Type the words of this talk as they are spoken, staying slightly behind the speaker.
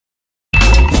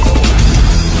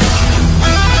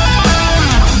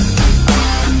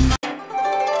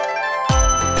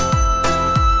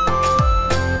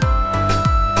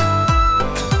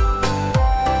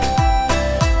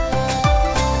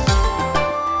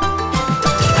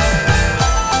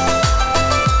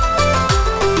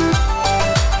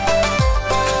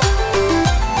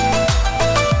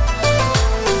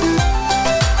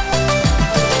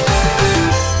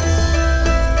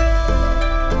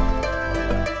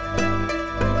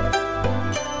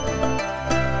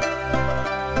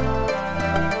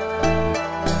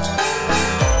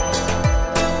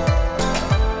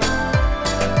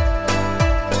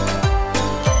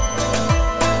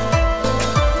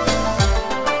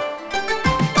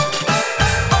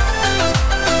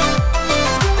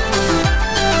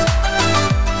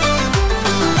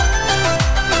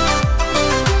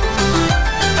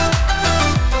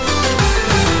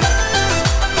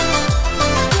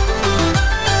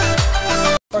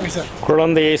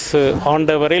குழந்தை இயேசு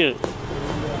ஆண்டவரில்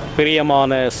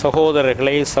பிரியமான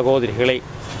சகோதரர்களே, சகோதரிகளை,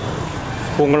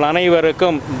 உங்கள்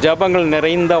அனைவருக்கும் ஜபங்கள்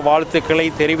நிறைந்த வாழ்த்துக்களை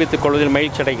தெரிவித்துக் கொள்வதில்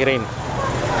மகிழ்ச்சியடைகிறேன்.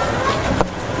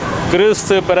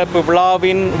 கிறிஸ்து பிறப்பு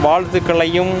விழாவின்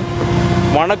வாழ்த்துக்களையும்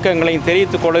வணக்கங்களையும்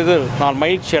தெரிவித்துக் கொள்வதில் நான்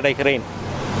மகிழ்ச்சி அடைகிறேன்.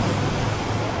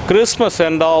 கிறிஸ்மஸ்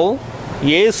என்றால்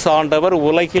இயேசு ஆண்டவர்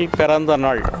உலகில் பிறந்த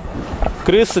நாள்,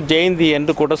 கிறிஸ்து ஜெயந்தி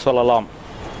என்று கூட சொல்லலாம்.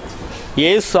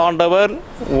 இயேசு ஆண்டவர்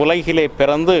உலகிலே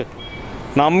பிறந்து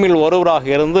நம்மில் ஒருவராக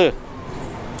இருந்து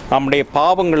நம்முடைய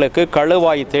பாவங்களுக்கு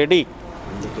கழுவாய் தேடி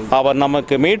அவர்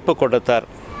நமக்கு மீட்பு கொடுத்தார்,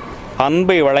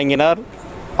 அன்பை வழங்கினார்.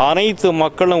 அனைத்து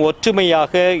மக்களும்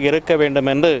ஒற்றுமையாக இருக்க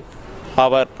வேண்டும் என்று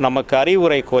அவர் நமக்கு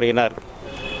அறிவுரை கூறினார்.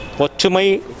 ஒற்றுமை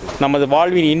நமது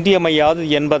வாழ்வின் இன்றியமையாது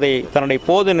என்பதை தன்னுடைய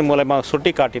போதனை மூலமாக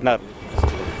சுட்டி காட்டினார்.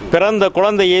 பிறந்த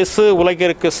குழந்தை இயேசு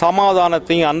உலகிற்கு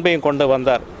சமாதானத்தையும் அன்பையும் கொண்டு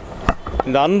வந்தார்.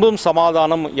 இந்த அன்பும்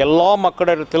சமாதானம் எல்லா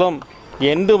மக்களிடத்திலும்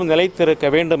என்றும் நிலைத்திருக்க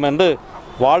வேண்டும் என்று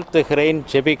வாழ்த்துகிறேன்,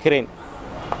 ஜெபிக்கிறேன்.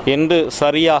 இன்று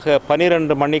சரியாக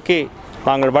 12 மணிக்கு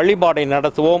நாங்கள் வழிபாடை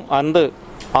நடத்துவோம். அன்று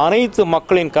அனைத்து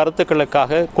மக்களின்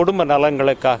கருத்துக்களுக்காக, குடும்ப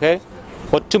நலன்களுக்காக,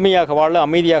 ஒற்றுமையாக வாழ,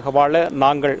 அமைதியாக வாழ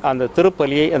நாங்கள் அந்த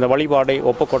திருப்பலியை, அந்த வழிபாடை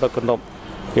ஒப்புக் கொடுக்கின்றோம்.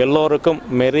 எல்லோருக்கும்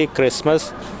மெரி கிறிஸ்மஸ்.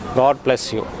 God bless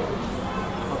you.